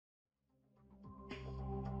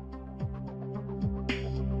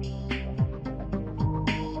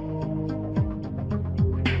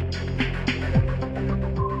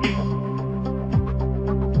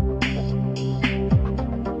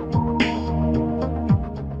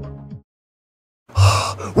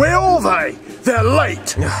Hey, they're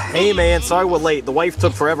late. Hey man, sorry we're late. The wife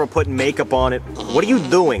took forever putting makeup on it. What are you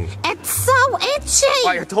doing? It's so itchy.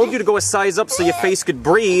 I told you to go a size up so your face could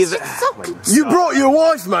breathe. You brought your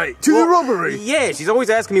wife, mate, to the robbery. Yeah, she's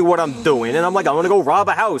always asking me what I'm doing, and I'm like, I'm gonna go rob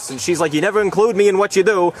a house, and she's like, you never include me in what you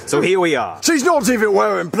do, so here we are. She's not even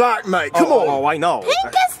wearing black, mate. Come on. Oh, I know.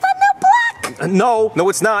 Pink is the new black. No,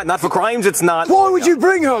 it's not. Not for crimes, it's not. Why would you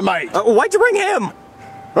bring her, mate? Why'd you bring him?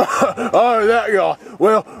 Oh, that guy.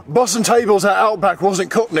 Well, busting tables at Outback wasn't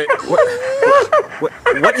cutting it.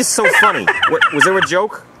 What is so funny? Was there a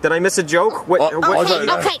joke? Did I miss a joke? Okay,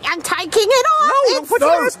 I'm taking it off. Put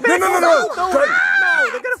your mask back on. No,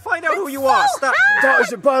 they're gonna find out who you are. Stop. That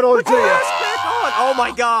is a bad idea. Back on. Oh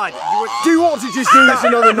my God. Do you want to just do this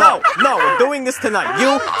another night? No, we're doing this tonight.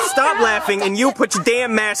 You stop laughing and you put your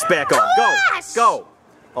damn mask back on. Go.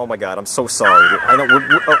 Oh my God, I'm so sorry. I know,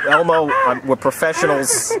 Elmo, we're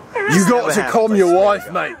professionals. You got to calm your wife,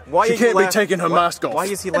 mate. She can't be taking her mask off. Why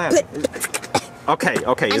is he laughing?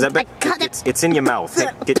 Okay, is that better? It's in your mouth.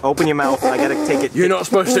 Open your mouth. I gotta take it. You're not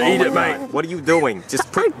supposed to eat it, mate. What are you doing? Just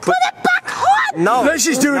put it back on. No. Let's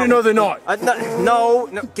just do it another night. No.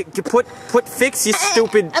 Fix your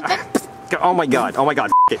stupid. Oh my God.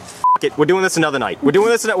 It. We're doing this another night. We're doing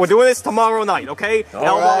this tomorrow night, okay?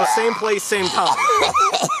 Elmo, same place, same time.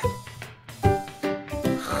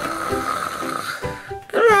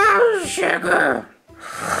 Sugar.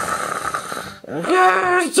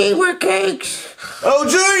 Seaweed cakes. Oh,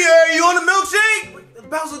 Junior, you want a milkshake?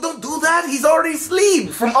 Bowser, don't do that. He's already asleep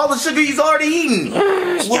from all the sugar he's already eaten.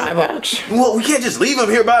 Starbucks. Well, we can't just leave him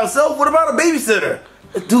here by himself. What about a babysitter?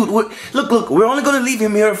 Dude, look, we're only gonna leave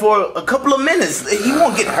him here for a couple of minutes. He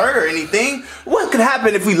won't get hurt or anything. What could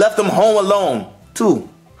happen if we left him home alone? Two.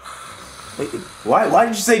 Why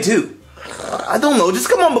did you say two? I don't know. Just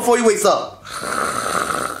come on before he wakes up.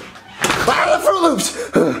 Fire the Fruit Loops!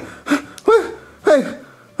 Hey,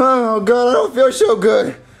 oh God, I don't feel so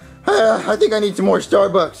good. I think I need some more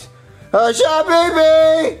Starbucks. Chef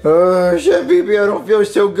Pee-Pee! Chef Pee-Pee, I don't feel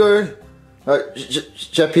so good.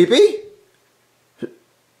 Chef Pee-Pee?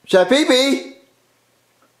 Chef Pee-Pee?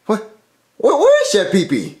 What? Where is Chef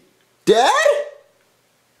Pee-Pee? Dad?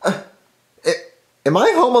 Am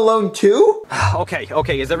I home alone too? Okay,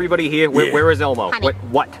 is everybody here? Where is Elmo? Honey,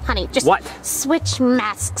 what? Honey, just switch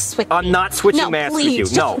masks with me. I'm not switching masks with you.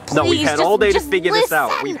 No, we've had all day to figure this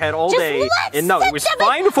out. We've had all day. And no, it was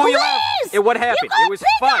fine before you left. What happened? It was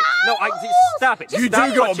fine. No, stop it. You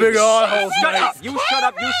do got big eye holes, Shut up. You shut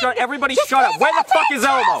up. Everybody shut up. Where the fuck is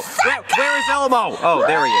Elmo? Where is Elmo? Oh,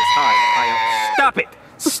 there he is. Hi.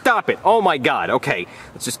 Stop it. Oh my God. Okay.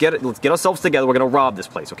 Let's get ourselves together. We're gonna rob this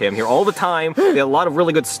place, okay? I'm here all the time. We have a lot of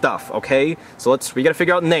really good stuff, okay? So we gotta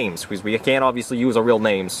figure out names, because we can't obviously use our real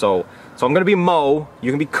names. So I'm gonna be Mo,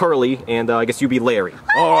 you can be Curly, and I guess you be Larry.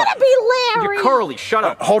 I wanna be Larry! You're Curly, shut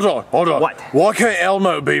up. Hold on. What? Why can't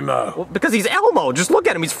Elmo be Mo? Well, because he's Elmo. Just look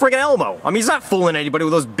at him. He's friggin' Elmo. I mean, he's not fooling anybody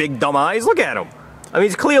with those big dumb eyes. Look at him. I mean,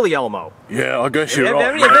 he's clearly Elmo. Yeah, I guess you're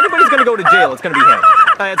right. If anybody's gonna go to jail, it's gonna be him.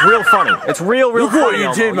 It's real funny. It's real funny. Look what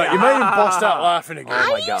you did, mate. You made him bust out laughing again.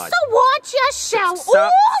 Oh my God. I used to watch your show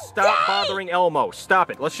Stop bothering Elmo. Stop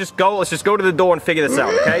it. Let's just go to the door and figure this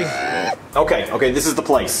out, okay? Okay, this is the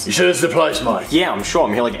place. You sure this is the place, mate? Yeah, I'm sure.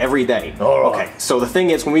 I'm here like every day. All right. Okay, so the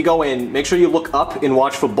thing is, when we go in, make sure you look up and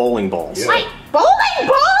watch for bowling balls. Yeah. Wait, bowling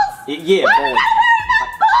balls? Yeah, bowling.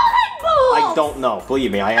 Bowling balls? I don't know.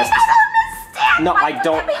 Believe me, I asked. No, I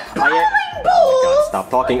don't. Oh my God, stop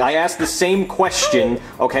talking. I asked the same question,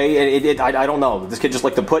 okay? I don't know. This kid just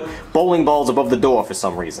like to put bowling balls above the door for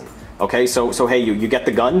some reason. Okay, so hey, you get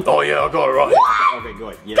the gun? Oh yeah, I got it right. What? Okay,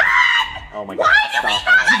 good. Yeah. Gun! Oh my God. Why do we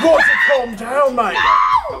have You got to calm down, mate.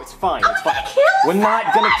 No, it's fine. I'm gonna kill We're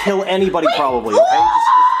not gonna kill anybody, probably.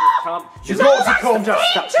 Okay? You got to calm down.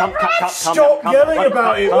 Stop yelling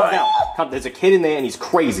about it, mate. There's a kid in there and he's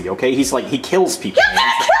crazy. Okay? He's like he kills people.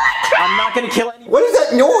 I'm not gonna kill anyone. What is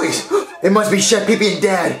that noise? It must be Chef Pee-Pee and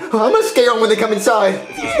Dad. I'm gonna scare them when they come inside.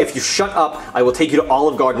 If you shut up, I will take you to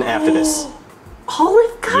Olive Garden after this.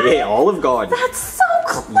 Olive Garden? Yeah, Olive Garden. That's so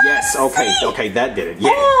classy. Yes, okay, that did it. Yeah,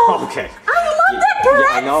 okay. I love that breadsticks.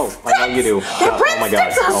 Yeah, I know you do. Oh my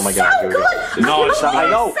God, so good. No,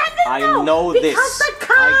 I know this.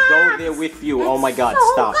 I go there with you. Oh my God,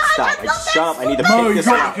 stop. Shut up. I need to pick this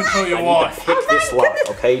lock. Control your wife. Pick this lock,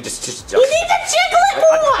 okay? Just. You need to jiggle it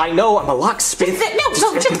more. I know. I'm a locksmith. No,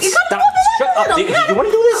 stop. Shut up. No, Do you want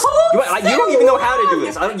to do this? You don't even know how to do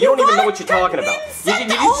this. You don't even know what you're talking about.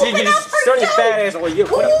 You just start your fat ass.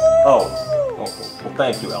 Oh, well,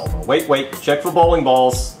 thank you, Elmo. Wait. Check for bowling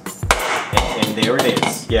balls. And there it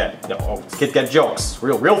is. Yeah. Oh, this kid got jokes.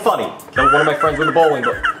 Real funny. Killed one of my friends with a bowling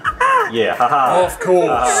ball. Yeah, haha. Of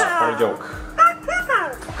course. Funny joke.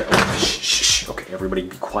 Okay, shh. Okay, everybody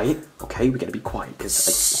be quiet. Okay, we gotta be quiet,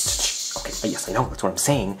 because okay, yes, I know, that's what I'm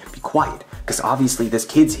saying. Be quiet, because obviously this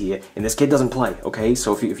kid's here, and this kid doesn't play, okay?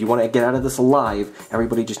 So if you want to get out of this alive,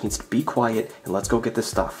 everybody just needs to be quiet, and let's go get this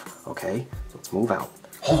stuff, okay? So let's move out.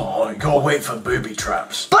 Hold on, gotta wait for booby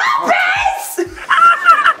traps. Puppies!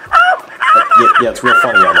 Yeah, it's real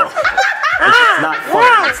funny, Elmo. It's not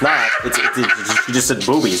funny, it's not. You just said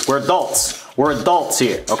boobies. We're adults. We're adults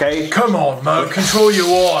here, okay? Come on, Mo, control your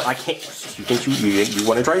wife. I can't. You think you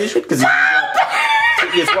want to try this shit? Because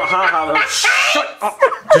yes, well, shut up.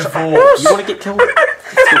 Divorce. You want to get killed?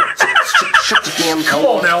 Shut the damn. Come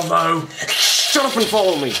on, Elmo. Shut up and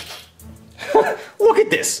follow me. Look at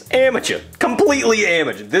this. Amateur. Completely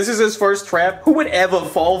amateur. This is his first trap. Who would ever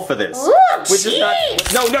fall for this? Ooh, Which is not.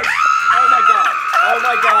 No. Oh my god. Oh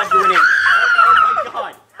my god, you're an idiot. Oh my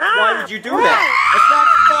god. Why would you do that? It's not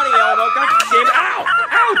funny, Elmo. God damn it. Ow!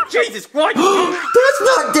 Ow! Jesus Christ! That's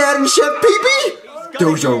not Dad and Chef Pee-Pee!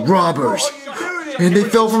 Those are robbers. And they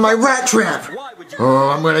fell for my rat trap. Oh,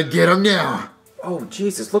 I'm gonna get them now. Oh,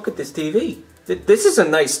 Jesus, look at this TV. This is a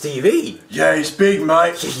nice TV. Yeah, it's big,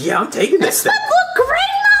 mate. Yeah, I'm taking this thing. Look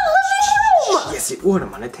great in my living room! Yes, it would. I'm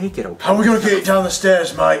gonna take it, okay? How are we gonna get it down the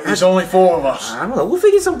stairs, mate? There's only 4 of us. I don't know. We'll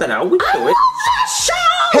figure something out. We can do it.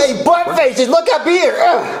 Hey, butt faces, look up here!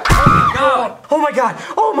 Oh my god!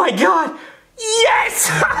 Oh my god! Yes!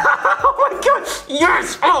 Oh my god!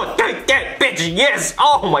 Yes! Oh, take that, bitch! Yes!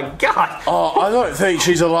 Oh my god! Oh, I don't think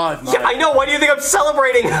she's alive, mate. Yeah, I know. Why do you think I'm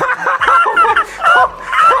celebrating?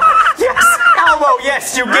 Yes, Elmo.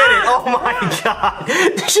 Yes, you get it. Oh my god!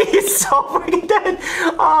 She is so freaking dead.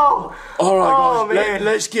 Oh. All right, guys. Man.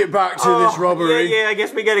 Let's get back to this robbery. Yeah. I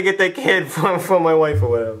guess we gotta get that kid from my wife or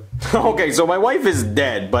whatever. Okay, so my wife is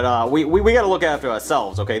dead, but we gotta look after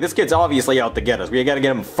ourselves. Okay, this kid's obviously out to get us. We gotta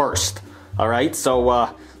get him first. All right, so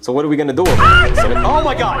what are we gonna do about it? Oh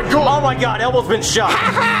my god! Oh my god! Elmo's been shot.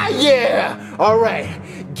 Yeah! Alright,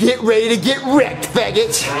 get ready to get wrecked,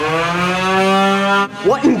 faggots!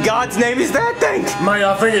 What in God's name is that thing? Mate,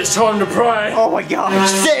 I think it's time to pray. Oh my god!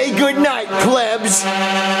 Say goodnight, plebs!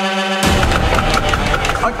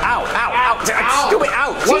 Ow! Stupid!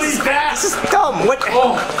 Ow! What is that? This is dumb. What?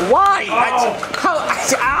 Why?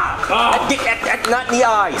 Not in the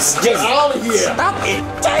eyes. Get out of here! Stop it!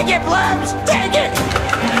 Take it, plebs! Take it!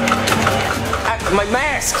 My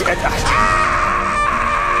mask!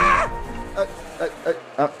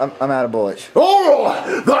 I'm out of bullets.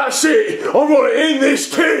 Alright, that's it! I'm gonna end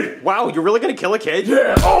this kid! Wow, you're really gonna kill a kid?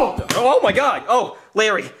 Yeah! Oh my god! Oh,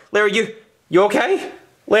 Larry, you okay?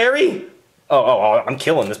 Larry? Oh, I'm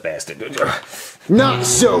killing this bastard. Not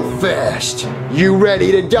so fast! You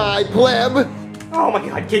ready to die, pleb? Oh my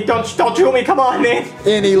god, kid, don't shoot me, come on, man!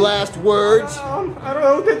 Any last words? I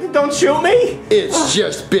don't know, don't shoot me! It's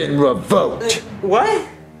just been revoked. What?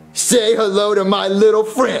 Say hello to my little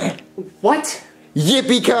friend. What?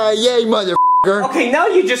 Yippee-ki-yay, motherfucker. Okay, now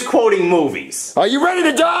you're just quoting movies. Are you ready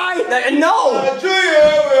to die? No!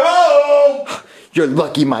 You're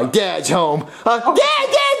lucky my dad's home. Dad!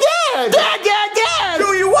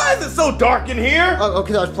 Junior, why is it so dark in here? Oh,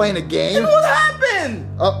 because I was playing a game. What happened?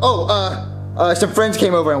 Some friends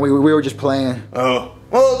came over and we were just playing. Oh.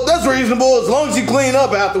 Well, that's reasonable as long as you clean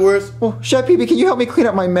up afterwards. Well, Chef Pee-Pee, can you help me clean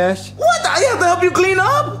up my mess? What? I have to help you clean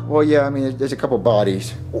up? Well, yeah, I mean, there's a couple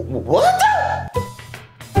bodies. What?